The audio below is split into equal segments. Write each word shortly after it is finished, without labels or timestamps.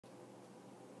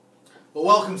Well,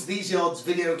 welcome to the Easy Odds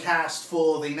video cast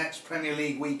for the next Premier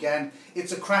League weekend.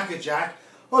 It's a crackerjack.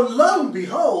 And lo and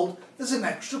behold, there's an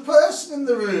extra person in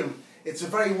the room. It's a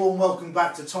very warm welcome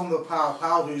back to Tom the Power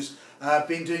Powell, who's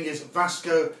been doing his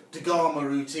Vasco da Gama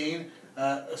routine,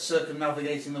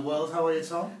 circumnavigating the world. How are you,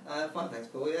 Tom? Fine, thanks,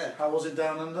 Paul. Yeah. How was it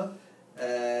down under?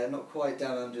 Not quite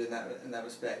down under in that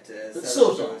respect. But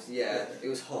sort of. Yeah, it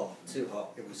was hot, too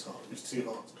hot. It was hot. It was too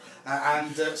hot.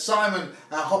 And Simon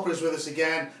Hopper is with us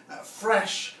again,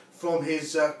 fresh from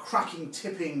his cracking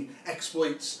tipping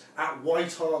exploits at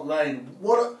White Hart Lane.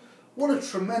 What a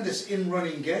tremendous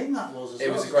in-running game that was.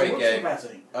 It was a great game.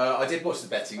 Betting? I did watch the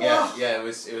betting. Yeah, yeah, it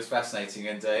was fascinating,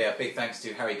 and yeah, big thanks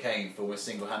to Harry Kane for almost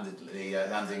single-handedly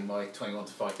landing my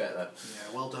 21-5 bet there.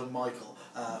 Yeah, well done, Michael,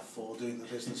 for doing the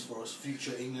business for us.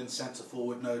 Future England centre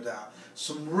forward, no doubt.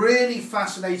 Some really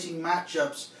fascinating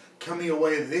matchups coming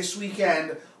away this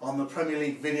weekend on the Premier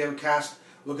League videocast.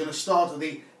 We're going to start at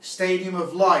the Stadium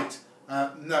of Light.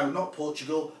 No, not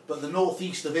Portugal, but the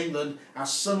northeast of England,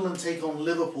 as Sunderland take on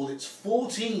Liverpool. It's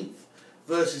 14th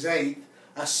versus 8th.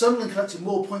 Sunderland collected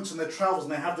more points on their travels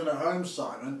than they have done at home,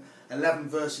 Simon. 11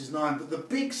 versus 9. But the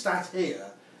big stat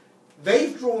here,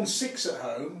 they've drawn 6 at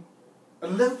home,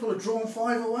 and Liverpool have drawn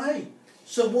 5 away.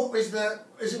 So what is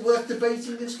it worth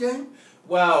debating this game?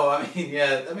 Well,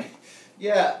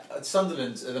 yeah,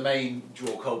 Sunderland are the main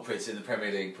draw culprits in the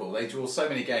Premier League pool. They draw so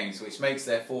many games, which makes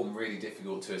their form really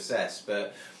difficult to assess.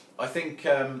 But I think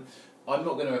I'm not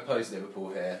going to oppose Liverpool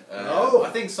here. No.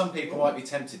 I think some people might be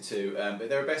tempted to, but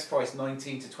they're a best price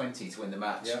 19 to 20 to win the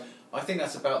match. Yeah. I think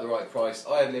that's about the right price.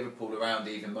 I had Liverpool around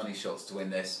even money shots to win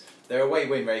this. Their away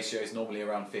win ratio is normally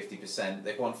around 50%.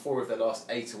 They've won 4 of their last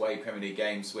 8 away Premier League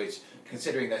games, which,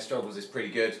 considering their struggles, is pretty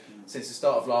good. Since the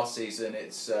start of last season,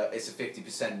 it's a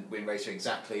 50% win ratio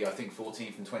exactly. I think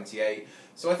 14 from 28.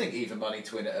 So I think even money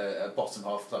to win a bottom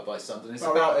half club like Sunderland is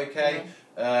about okay.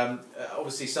 Yeah.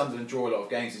 Obviously, Sunderland draw a lot of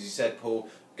games, as you said, Paul.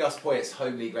 Gus Poyet's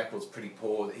home league record's pretty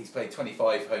poor. He's played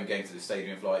 25 home games at the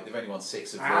Stadium of Light. They've only won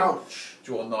 6 of them. Ouch.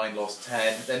 Drawn 9, lost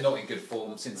 10. They're not in good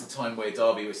form since the Time Wear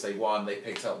derby, which they won. They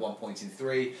picked up 1 point in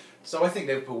 3. So I think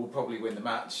Liverpool will probably win the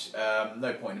match.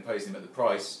 No point in opposing them at the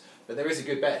price. But there is a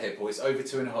good bet here, Paul. It's over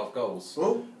 2.5 goals,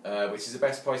 which is the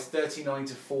best price, 39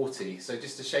 to 40. So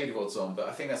just a shade of odds on, but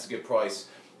I think that's a good price.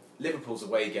 Liverpool's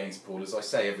away games, Paul, as I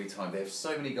say every time, they have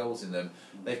so many goals in them.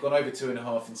 They've gone over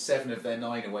 2.5 in 7 of their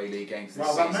 9 away league games this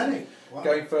season. That many? Wow.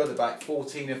 Going further back,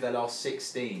 14 of their last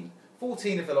 16.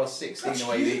 14 of the last 16 That's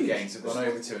away huge. league games have gone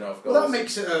over 2.5 goals. Well, that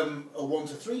makes it a 1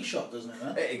 to 3 shot, doesn't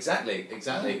it? Exactly.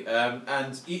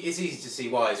 And it's easy to see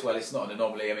why as well. It's not an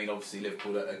anomaly. I mean, obviously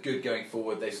Liverpool are good going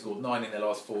forward. They've scored 9 in their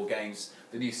last 4 games.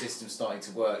 The new system's starting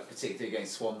to work, particularly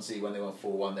against Swansea when they won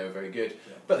 4-1. They were very good,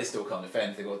 but they still can't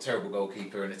defend. They've got a terrible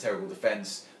goalkeeper and a terrible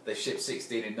defence. They've shipped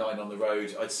 16 and 9 on the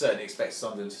road. I'd certainly expect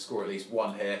Sunderland to score at least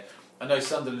 1 here. I know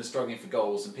Sunderland are struggling for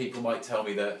goals, and people might tell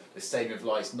me that the Stadium of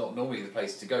Light's not normally the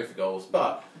place to go for goals,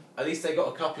 but at least they got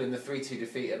a couple in the 3-2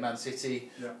 defeat at Man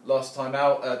City last time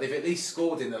out. They've at least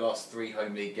scored in the last 3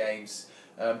 home league games.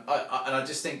 And I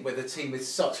just think with a team with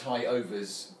such high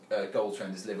overs goal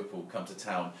trend as Liverpool come to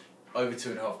town, over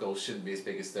 2.5 goals shouldn't be as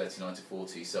big as 39 to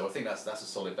 40. So I think that's a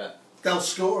solid bet. They'll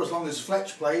score as long as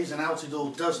Fletch plays and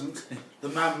Altidore doesn't. The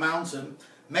Man Mountain.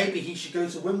 Maybe he should go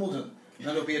to Wimbledon. And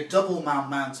it'll be a double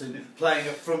Man Mountain playing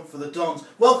up front for the Dons.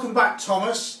 Welcome back,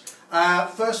 Thomas.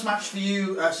 First match for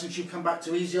you since you've come back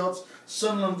to Easy Odds.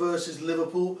 Sunderland versus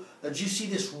Liverpool. Do you see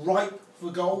this ripe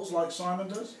for goals like Simon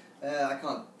does? I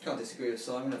can't disagree with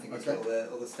Simon. I think he's got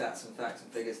all the stats and facts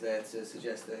and figures there to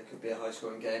suggest there could be a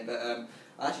high-scoring game. But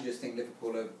I actually just think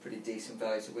Liverpool are pretty decent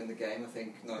value to win the game. I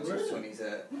think 19 to 20 is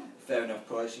a fair enough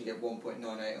price. You can get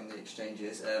 1.98 on the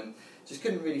exchanges. Just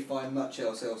couldn't really find much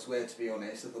else elsewhere, to be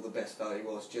honest. I thought the best value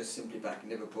was just simply backing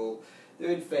Liverpool. They're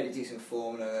in fairly decent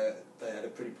form. They had a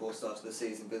pretty poor start to the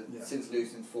season, but since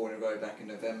losing 4 in a row back in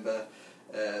November,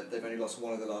 they've only lost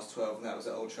 1 of the last 12, and that was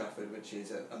at Old Trafford, which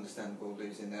is understandable.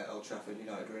 Losing at Old Trafford,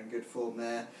 United are in good form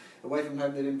there. Away from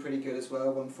home, they've been pretty good as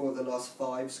well. Won 4 of the last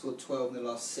 5, scored 12 in the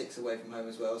last 6 away from home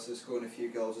as well, so scoring a few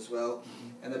goals as well.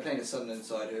 And they're playing a Sunderland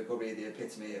side who are probably the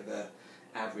epitome of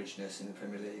averageness in the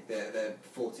Premier League. They're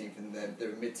 14th and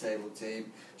they're a mid-table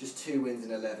team. Just 2 wins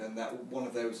in 11. One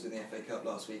of those was in the FA Cup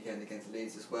last weekend against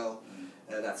Leeds as well.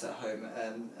 That's at home,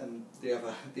 and the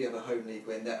other home league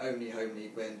win, their only home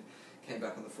league win, came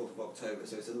back on the 4th of October,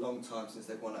 so it's a long time since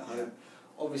they've won at home.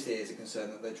 Obviously it is a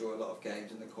concern that they draw a lot of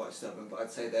games and they're quite stubborn, but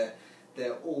I'd say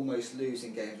they're almost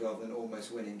losing games rather than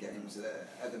almost winning games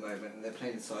at the moment, and they're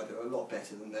playing a side that are a lot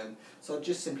better than them. So I'd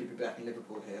just simply be backing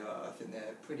Liverpool here. I think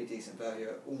they're pretty decent value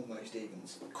at almost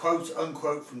evens. Quote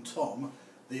unquote from Tom,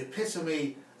 the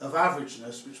epitome of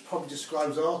averageness, which probably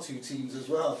describes our two teams as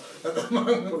well at the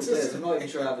moment. Probably does. I'm not even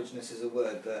sure averageness is a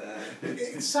word, but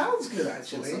it sounds good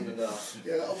actually.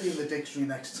 Yeah, that'll be in the dictionary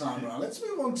next time round. Let's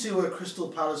move on to Crystal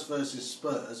Palace versus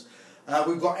Spurs.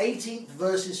 We've got 18th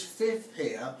versus 5th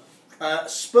here.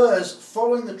 Spurs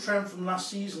following the trend from last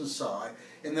season's side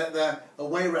in that their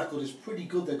away record is pretty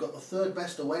good. They've got the third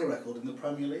best away record in the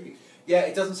Premier League. Yeah,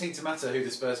 it doesn't seem to matter who the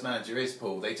Spurs manager is,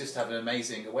 Paul. They just have an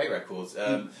amazing away record.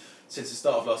 Since the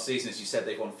start of last season, as you said,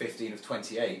 they've won 15 of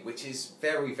 28, which is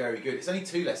very, very good. It's only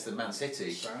 2 less than Man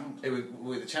City, who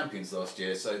were the champions last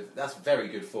year, so that's very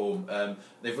good form.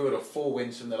 They've ruled off 4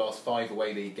 wins from their last 5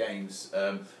 away league games.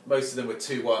 Most of them were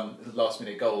 2-1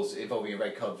 last-minute goals involving a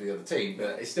red card for the other team,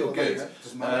 but it's still good.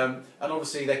 And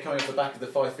obviously, they're coming off the back of the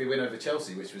 5-3 win over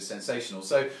Chelsea, which was sensational.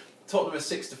 So Tottenham are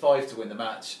 6-5 to win the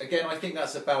match. Again, I think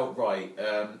that's about right.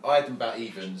 I had them about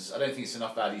evens. I don't think it's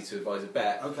enough value to advise a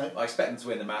bet. Okay. I expect them to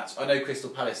win the match. I know Crystal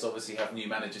Palace obviously have new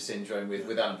manager syndrome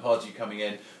with Alan Pardew coming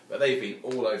in, but they've been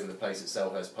all over the place at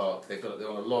Selhurst Park. They're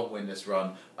on a long winless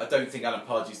run. I don't think Alan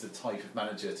Pardew's the type of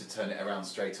manager to turn it around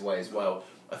straight away as well.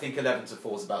 I think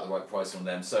 11-4 is about the right price on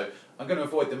them. So I'm going to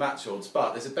avoid the match odds,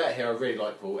 but there's a bet here I really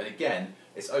like, Paul, and again,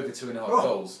 it's over 2.5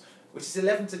 goals. Which is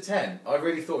 11-10. I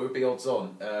really thought it would be odds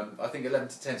on. I think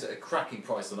 11-10 is at a cracking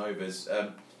price on overs.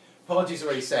 Pardew's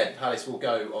already said Palace will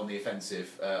go on the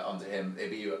offensive under him. It'll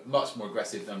be much more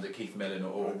aggressive than under Keith Millen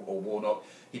or Warnock.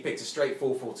 He picked a straight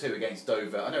 4-4-2 against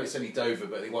Dover. I know it's only Dover,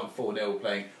 but they won 4-0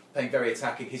 playing very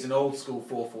attacking. He's an old school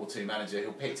 4-4-2 manager.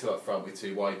 He'll pick 2 up front with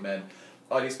 2 wide men.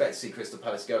 I'd expect to see Crystal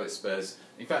Palace go at Spurs.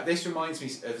 In fact, this reminds me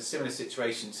of a similar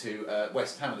situation to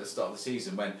West Ham at the start of the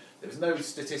season when there was no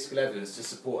statistical evidence to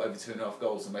support over 2.5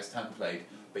 goals and West Ham played,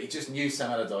 but you just knew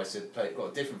Sam Allardyce had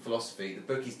got a different philosophy. The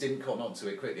bookies didn't cotton on to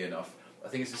it quickly enough. I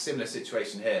think it's a similar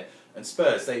situation here. And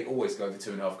Spurs, they always go over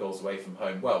 2.5 goals away from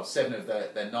home. Well, 7 of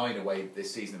their 9 away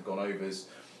this season have gone overs.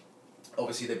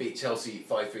 Obviously, they beat Chelsea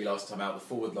 5-3 last time out. The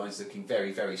forward line's looking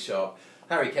very, very sharp.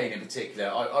 Harry Kane in particular,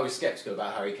 I was sceptical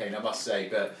about Harry Kane, I must say,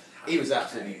 but he was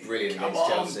absolutely brilliant against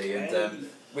Chelsea. And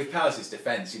with Palace's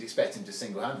defence, you'd expect him to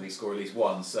single-handedly score at least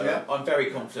 1. So I'm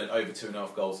very confident over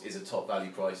 2.5 goals is a top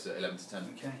value price at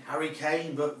 11-10. Okay, Harry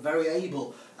Kane, but very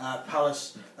able.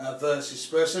 Palace versus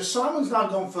Spurs. So Simon's now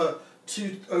gone for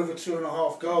over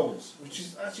 2.5 goals, which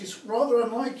is actually rather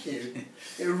unlike you.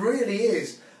 It really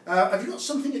is. Have you got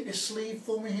something up your sleeve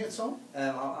for me here, Tom?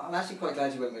 I'm actually quite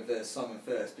glad you went with Simon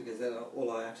first, because then all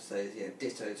I have to say is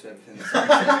ditto to everything that Simon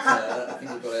said. I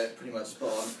think you've got it pretty much spot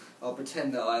on. I'll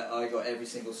pretend that I got every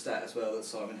single stat as well that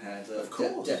Simon had. Of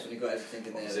course. Definitely got everything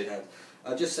in there that he had.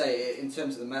 I'll just say, in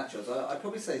terms of the matchups, I'd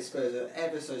probably say Spurs are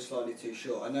ever so slightly too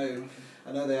short. I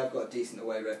know they have got a decent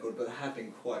away record, but they have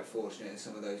been quite fortunate in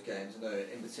some of those games. I know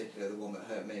in particular the one that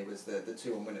hurt me was the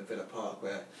 2-1 win at Villa Park,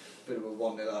 where Villa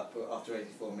were 1-0 up after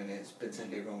 84 minutes,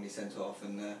 Benteke wrongly sent off,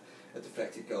 and a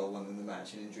deflected goal won them the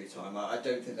match in injury time. I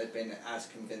don't think they've been as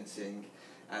convincing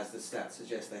as the stats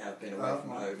suggest they have been away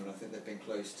from home, and I think they've been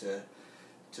close to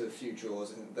a few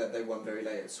draws, and they won very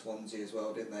late at Swansea as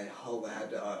well, didn't they?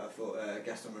 I thought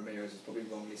Gaston Ramirez was probably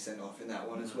wrongly sent off in that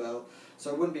one as well. So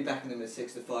I wouldn't be backing them at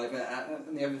 6-5.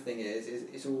 And the other thing is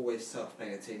it's always tough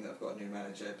playing a team that have got a new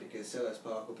manager, because Selhurst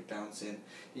Park will be bouncing.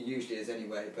 He usually is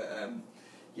anyway, but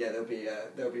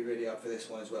they'll be really up for this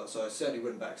one as well. So I certainly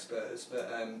wouldn't back Spurs,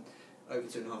 but over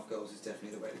 2.5 goals is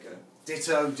definitely the way to go.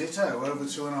 Ditto. Over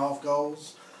 2.5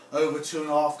 goals. Over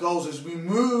 2.5 goals as we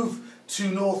move to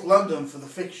North London for the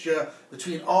fixture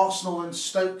between Arsenal and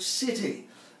Stoke City.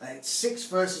 It's 6th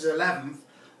versus 11th,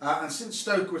 and since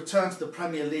Stoke returned to the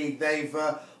Premier League, they've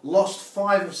lost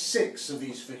 5 of 6 of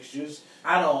these fixtures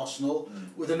at Arsenal,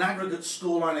 with an aggregate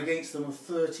scoreline against them of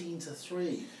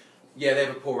 13-3. Yeah, they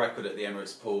have a poor record at the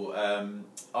Emirates, Paul. I'm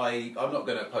not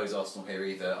going to oppose Arsenal here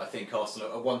either. I think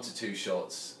Arsenal are 1-2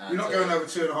 shots. And, you're not going over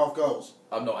 2.5 goals?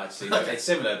 I'm not actually. It's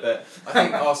similar, but I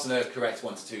think Arsenal are correct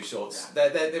 1-2 shots.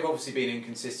 They've obviously been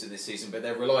inconsistent this season, but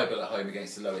they're reliable at home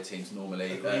against the lower teams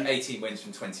normally. 18 wins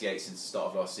from 28 since the start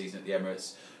of last season at the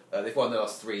Emirates. They've won their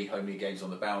last 3 home league games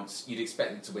on the bounce. You'd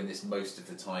expect them to win this most of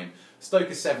the time. Stoke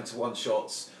is 7-1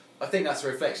 shots. I think that's a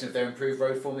reflection of their improved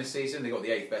road form this season. They got the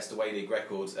 8th best away league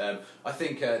record. I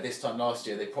think this time last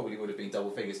year they probably would have been double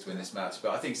figures to win this match,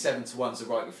 but I think 7-1 is the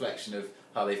right reflection of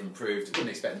how they've improved. Wouldn't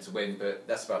expect them to win, but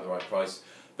that's about the right price.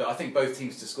 But I think both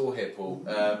teams to score here, Paul,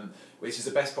 which is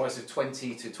the best price of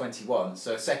 20-21.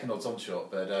 So second odds on shot,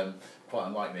 but quite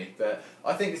unlike me. But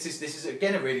I think this is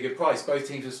again a really good price. Both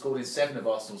teams have scored in 7 of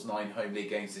Arsenal's 9 home league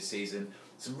games this season.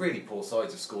 Some really poor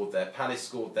sides have scored there. Palace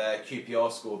scored there,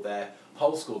 QPR scored there,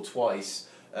 Hull scored twice.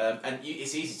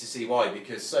 It's easy to see why,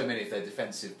 because so many of their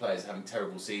defensive players are having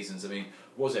terrible seasons. I mean,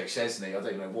 Wozek Szczesny, I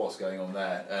don't know what's going on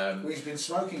there. Well, he's been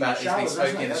smoking in the showers. He's been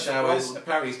smoking in the showers. The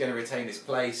Apparently he's going to retain his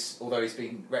place, although he's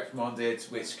been reprimanded,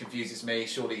 which confuses me.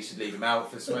 Surely you should leave him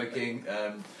out for smoking.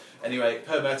 Anyway,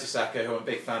 Per Mertesacker, who I'm a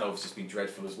big fan of, has just been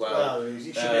dreadful as well. Well,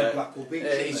 he should be at Blackpool Beach.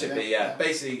 He should be, yeah.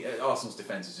 Basically, Arsenal's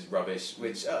defence is just rubbish,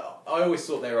 which I always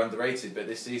thought they were underrated, but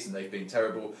this season they've been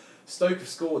terrible. Stoke have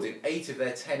scored in 8 of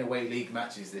their 10 away league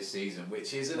matches this season,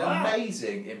 which is an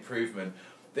amazing improvement.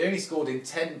 They only scored in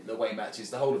 10 away matches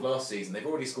the whole of last season. They've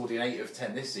already scored in 8 of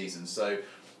 10 this season, so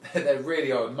they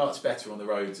really are much better on the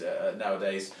road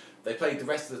nowadays. They played the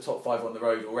rest of the top 5 on the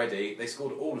road already. They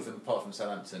scored all of them apart from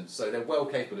Southampton, so they're well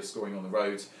capable of scoring on the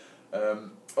road.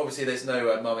 Obviously there's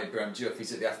no Mohamed Brahim Diouf,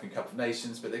 he's at the African Cup of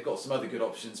Nations, but they've got some other good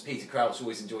options. Peter Crouch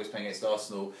always enjoys playing against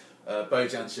Arsenal.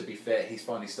 Bojan should be fit, he's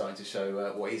finally starting to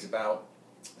show what he's about.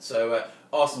 So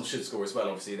Arsenal should score as well.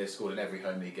 Obviously they've scored in every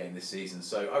home league game this season,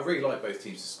 so I really like both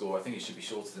teams to score. I think it should be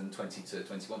shorter than 20 to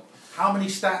 21. How many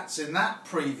stats in that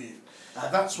preview?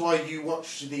 That's why you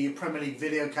watch the Premier League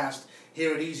videocast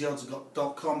here at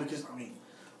easyodds.com, because I mean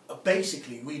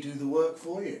basically we do the work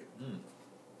for you.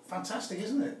 Fantastic,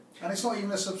 isn't it? And it's not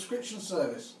even a subscription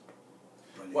service.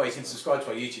 Brilliant. Well, you can subscribe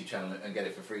to our YouTube channel and get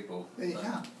it for free, Paul. There you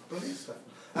can. Brilliant stuff.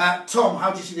 Tom,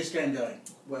 how do you see this game going?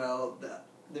 Well,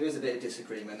 there is a bit of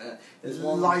disagreement. There's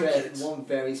one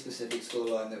very specific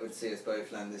scoreline that would see us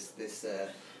both land this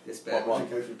bet,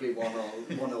 which would be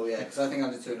 1-1, yeah. Because I think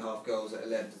under 2.5 goals at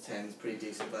 11 to 10 is pretty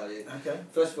decent value. Okay.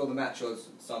 First of all, the match odds,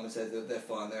 Simon said that they're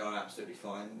fine. They are absolutely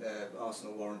fine.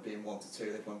 Arsenal warrant being 1 to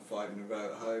 2. They've won 5 in a row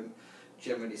at home.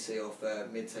 Generally see off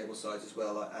mid-table sides as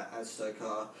well, as Stoke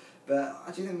are. But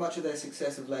I do think much of their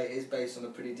success of late is based on a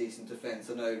pretty decent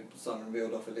defence. I know Simon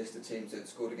reeled off a list of teams that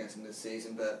scored against them this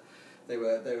season, but they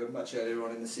were much earlier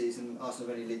on in the season. Arsenal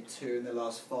have only led 2 in their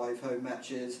last 5 home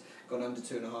matches, gone under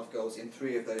 2.5 goals in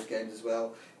 3 of those games as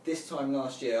well. This time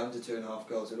last year, under 2.5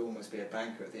 goals would almost be a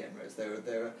banker at the Emirates. They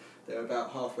were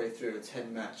about halfway through a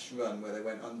 10-match run where they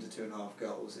went under 2.5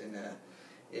 goals in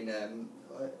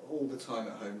all the time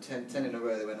at home. 10 in a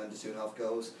row they went under 2.5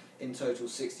 goals. In total,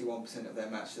 61% of their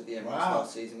matches at the Emirates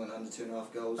last season went under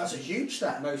 2.5 goals. That's a huge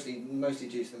stat. Mostly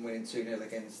due to them winning 2-0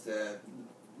 against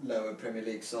lower Premier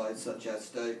League sides such as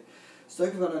Stoke.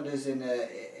 Stoke have gone unders in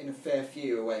a fair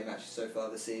few away matches so far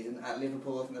this season. At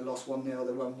Liverpool, I think they lost 1-0.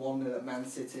 They won 1-0 at Man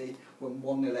City. Won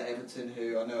 1-0 at Everton,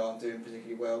 who I know aren't doing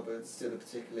particularly well, but still a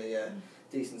particularly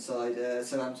decent side.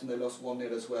 Southampton, they lost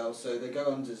 1-0 as well. So they go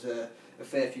unders a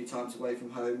fair few times away from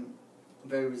home.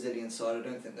 Very resilient side. I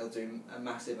don't think they'll do a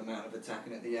massive amount of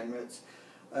attacking at the Emirates.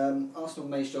 Arsenal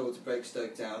may struggle to break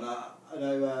Stoke down. I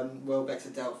know Welbeck's a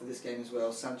doubt for this game as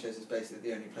well. Sanchez is basically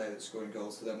the only player that's scoring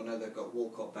goals for them. I know they've got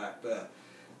Walcott back, but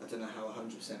I don't know how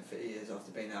 100% fit he is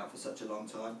after being out for such a long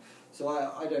time. So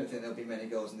I don't think there'll be many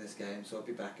goals in this game, so I'll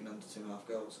be backing under 2.5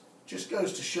 goals. Just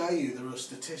goes to show you there are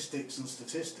statistics,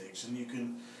 and you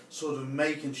can sort of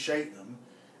make and shape them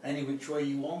any which way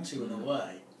you want to in a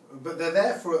way. But they're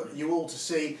there for you all to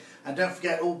see, and don't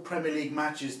forget all Premier League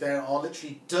matches, there are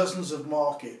literally dozens of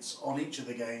markets on each of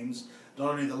the games, not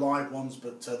only the live ones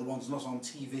but the ones not on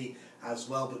TV as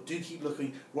well. But do keep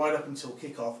looking right up until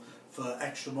kick-off for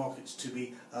extra markets to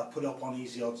be put up on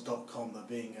easyodds.com. They're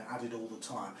being added all the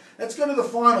time. Let's go to the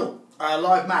final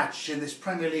live match in this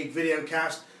Premier League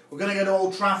videocast. We're going to go to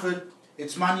Old Trafford.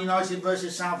 It's Man United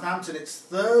versus Southampton. It's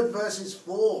 3rd versus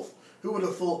 4th. Who would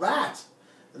have thought that?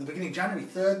 At the beginning of January,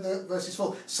 3rd versus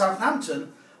 4th.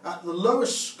 Southampton, the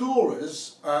lowest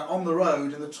scorers on the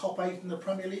road in the top 8 in the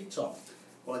Premier League, Tom.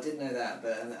 Well, I didn't know that,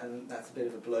 but and that's a bit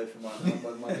of a blow for my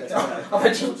best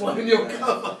I've just blown your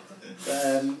cover.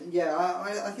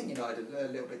 I think United are a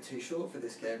little bit too short for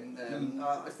this game.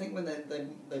 I think when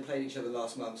they played each other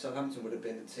last month, Southampton would have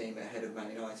been the team ahead of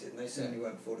Man United, and they certainly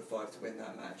weren't 4-5 to win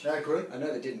that match. I agree. I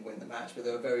know they didn't win the match, but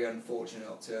they were very unfortunate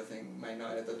not to. I think Man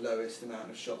United had the lowest amount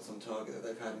of shots on target that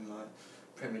they've had in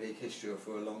Premier League history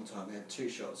for a long time. They had 2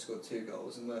 shots, scored 2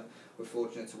 goals, and were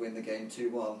fortunate to win the game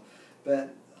 2-1.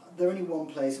 But they're only 1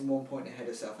 place and 1 point ahead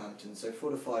of Southampton, so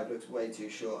 4-5 looks way too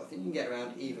short. I think you can get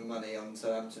around even money on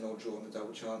Southampton or draw in the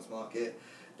double chance market,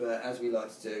 but as we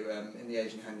like to do in the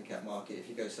Asian handicap market, if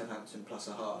you go Southampton plus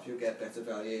a half, you'll get better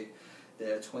value.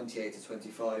 They're 28 to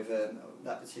 25,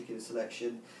 that particular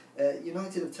selection.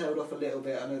 United have tailed off a little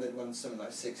bit. I know they'd won something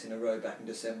like 6 in a row back in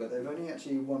December. They've only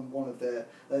actually won one of their...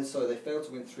 they failed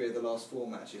to win 3 of the last 4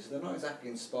 matches. So they're not exactly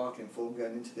in sparkling form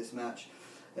going into this match.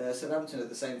 Southampton, at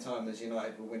the same time as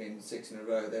United were winning 6 in a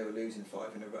row, they were losing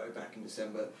 5 in a row back in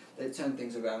December. They've turned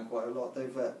things around quite a lot.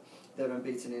 They're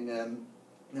unbeaten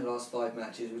in the last 5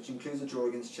 matches, which includes a draw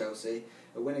against Chelsea,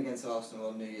 a win against Arsenal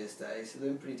on New Year's Day, so they're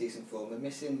in pretty decent form. They're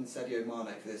missing Sadio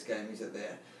Mane for this game. He's at the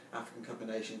African Cup of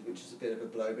Nations, which is a bit of a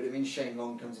blow, but it means Shane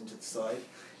Long comes into the side,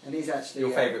 and he's actually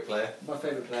your favourite player. My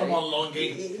favourite player. Come on,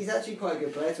 Longy. He's actually quite a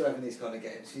good player to have in these kind of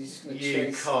games. He's just going to You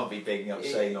chase. can't be bigging up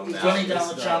Shane Long now. He's running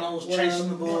down the channels, chasing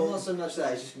the ball. Not so much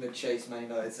that. He's just going to chase Man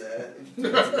United's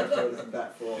to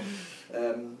back four.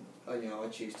 I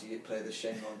choose to play the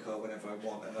Shane Long card whenever I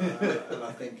want, and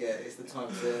I think it's the time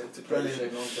to play the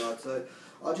Shane Long card. So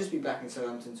I'll just be backing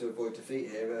Southampton to avoid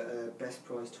defeat here at best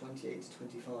price 28 to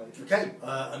 25. Okay,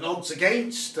 an odds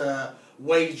against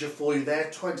wager for you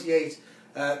there, 28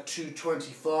 to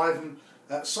 25.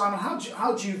 And Simon,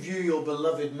 how do you view your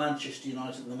beloved Manchester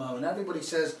United at the moment? Everybody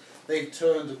says they've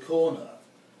turned a corner,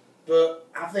 but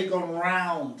have they gone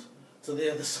round to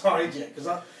the other side yet?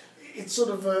 Because it's sort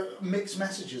of mixed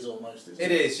messages almost, isn't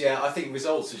it? It is, yeah. I think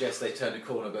results suggest they turned a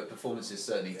corner, but performances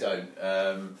certainly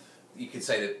don't. You could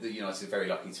say that United are very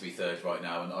lucky to be third right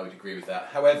now, and I would agree with that.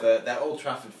 However, their Old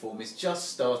Trafford form is just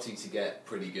starting to get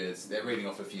pretty good. They're reeling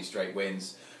off a few straight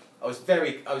wins. I was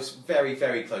very,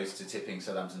 very close to tipping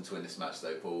Southampton to win this match,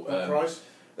 though, Paul. What price?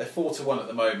 They're 4-1 at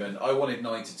the moment. I wanted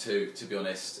 9-2, to be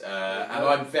honest, and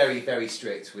I'm very, very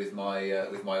strict with my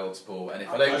odds, Paul. And if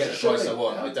I don't get the price I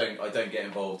want, I don't get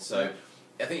involved. So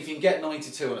I think if you can get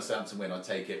 9-2 on a Southampton win, I'd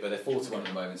take it. But they're 4-1 at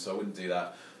the moment, so I wouldn't do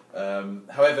that.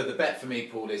 However, the bet for me,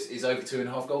 Paul, is over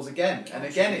 2.5 goals again, and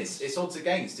again it's odds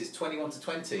against. It's 21 to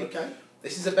 20. Okay.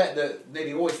 This is a bet that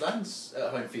nearly always lands at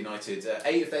home for United.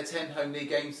 8 of their 10 home league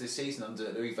games this season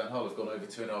under Louis van Gaal have gone over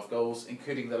 2.5 goals,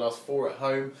 including the last 4 at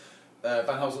home. Van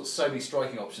Gaal's got so many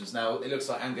striking options now. It looks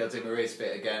like Angel Di Maria's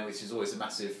fit again, which is always a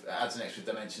massive, adds an extra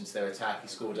dimension to their attack. He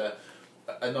scored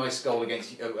a nice goal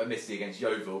admittedly against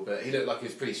Yeovil, but he looked like he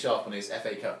was pretty sharp on his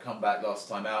FA Cup comeback last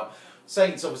time out.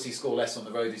 Saints obviously score less on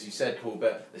the road, as you said, Paul,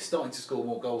 but they're starting to score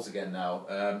more goals again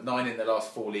now. 9 in their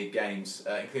last 4 league games,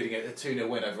 including a 2-0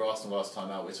 win over Arsenal last time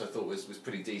out, which I thought was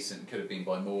pretty decent, could have been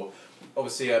by more.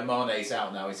 Obviously, Mane's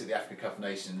out now, he's at the African Cup of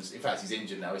Nations. In fact, he's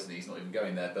injured now, isn't he? He's not even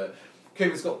going there, but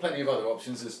Koeman's got plenty of other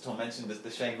options, as Tom mentioned, the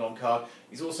Shane Long card.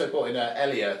 He's also brought in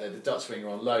Elia, the Dutch winger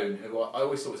on loan, who I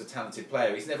always thought was a talented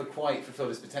player. He's never quite fulfilled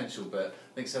his potential, but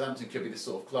I think Southampton could be the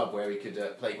sort of club where he could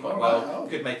play quite well.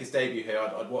 Could make his debut here.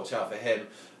 I'd watch out for him.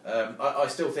 I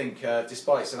still think,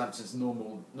 despite Southampton's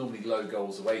normally low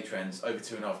goals away trends, over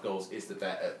 2.5 goals is the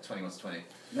bet at 21 to 20.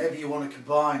 Maybe you want to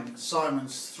combine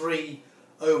Simon's 3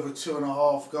 over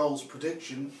 2.5 goals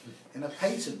prediction in a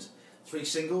patent. 3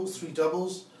 singles, 3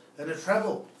 doubles, and a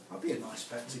treble. That'd be a nice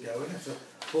bet to go in if the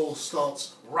ball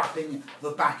starts wrapping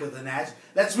the back of the net.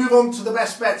 Let's move on to the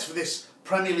best bets for this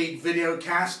Premier League video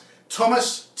cast.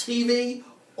 Thomas, TV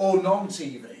or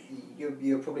non-TV?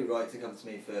 You're probably right to come to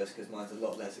me first because mine's a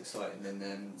lot less exciting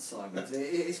than Simon's.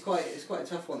 It's quite a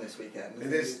tough one this weekend.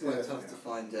 It's quite tough to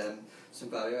find some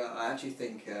value. I actually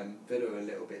think Villa are a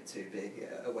little bit too big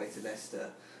away to Leicester,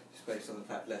 just based on the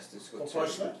fact Leicester scored 2. What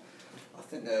price there? I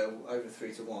think they're over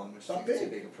 3 to 1, which is too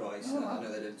big a price. Oh, I know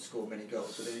they didn't score many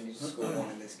goals, but they didn't need to score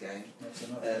 1 in this game. That's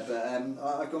enough.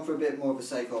 But I've gone for a bit more of a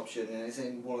safe option, and it's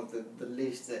in one of the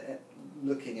least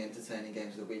looking entertaining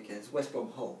games of the weekend. It's West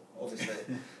Brom Hull. Obviously,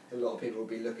 a lot of people will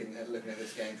be looking at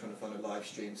this game, trying to find a live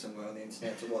stream somewhere on the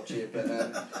internet to watch it. But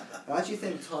I actually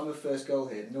think time of first goal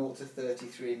here, 0 to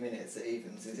 33 minutes at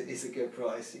evens, is a good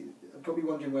price. I'm probably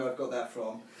wondering where I've got that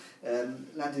from.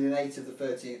 Landed in 8 of the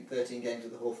 13 games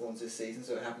of the Hawthorns this season,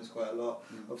 so it happens quite a lot.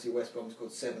 Obviously, West Brom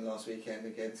scored 7 last weekend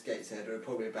against Gateshead, who are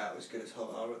probably about as good as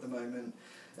Hull are at the moment.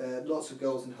 Lots of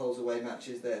goals in Hull's away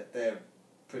matches. They're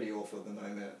pretty awful at the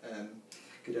moment.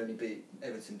 Could only beat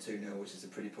Everton 2-0, which is a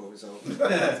pretty poor result.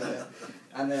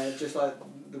 And just like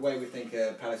the way we think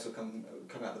Palace will come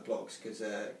out the blocks, because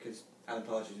Alan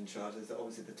Partridge in charge, there's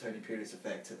obviously the Tony Pulis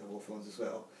effect at the Hawthorns as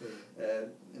well.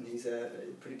 And he's a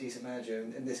pretty decent manager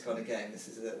in this kind of game. This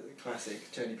is a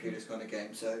classic Tony Pulis kind of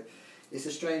game. So it's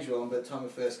a strange one, but time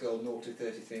of first goal, 0 to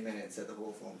 33 minutes at the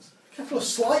Hawthorns. A couple of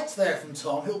slights there from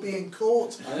Tom. He'll be in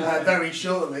court very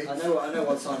shortly. I know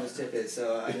what Simon's tip is,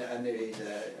 so I knew he'd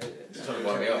trying to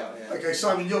wind me up. Yeah. Okay,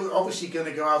 Simon, you're obviously going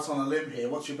to go out on a limb here.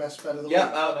 What's your best bet of the week? Yeah,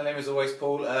 out on a limb as always,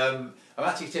 Paul. I'm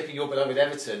actually tipping your beloved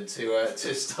Everton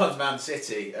to stun Man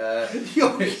City.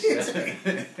 You're kidding.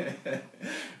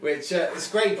 Which it's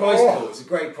a great price, Paul. It's a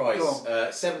great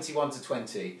price. 71 to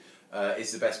 20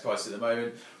 is the best price at the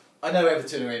moment. I know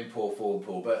Everton are in poor form,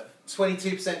 Paul, but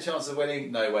 22% chance of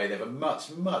winning? No way. They have a much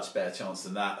better chance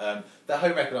than that. Their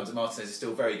home record under Martinez is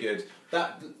still very good.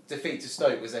 That defeat to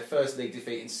Stoke was their first league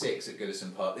defeat in 6 at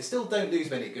Goodison Park. They still don't lose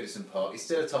many at Goodison Park. It's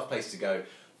still a tough place to go.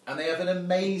 and they have an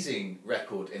amazing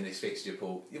record in this fixture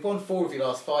pool. You've won 4 of your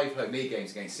last 5 home league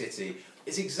games against City.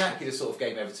 It's exactly the sort of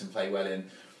game Everton play well in.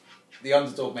 The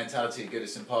underdog mentality at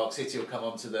Goodison Park, City will come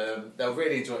onto them. They'll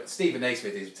really enjoy it. Stephen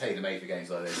Naismith is tailor-made for games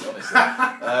like this,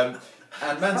 honestly.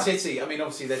 And Man City, I mean,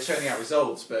 obviously they're churning out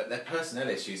results, but their personnel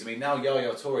issues. I mean, now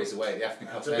Yaya Touré's away at the African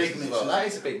Cup of Nations as well. That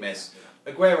is a big miss.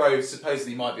 Aguero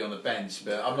supposedly might be on the bench,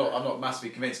 but I'm not massively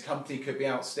convinced. Company could be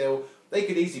out still. They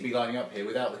could easily be lining up here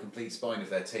without the complete spine of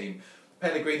their team.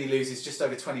 Pellegrini loses just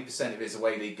over 20% of his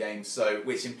away league games,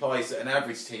 which implies that an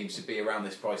average team should be around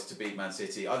this price to beat Man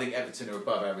City. I think Everton are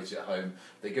above average at home.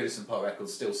 The Goodison Park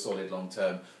record's still solid long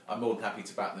term. I'm more than happy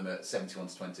to back them at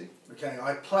 71-20. Okay,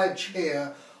 I pledge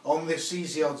here on this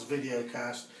Easy Odds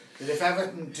videocast that if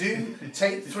Everton do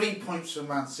take 3 points from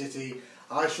Man City,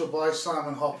 I shall buy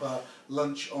Simon Hopper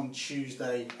lunch on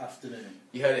Tuesday afternoon.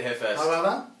 You heard it here first. How about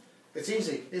that? It's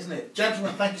easy, isn't it?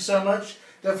 Gentlemen, thank you so much.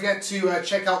 Don't forget to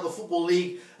check out the Football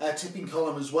League tipping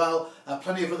column as well.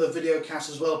 Plenty of other videocasts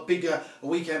as well. Bigger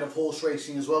weekend of horse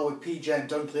racing as well with PJ and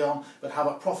Dunkley on. But have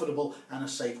a profitable and a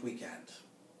safe weekend.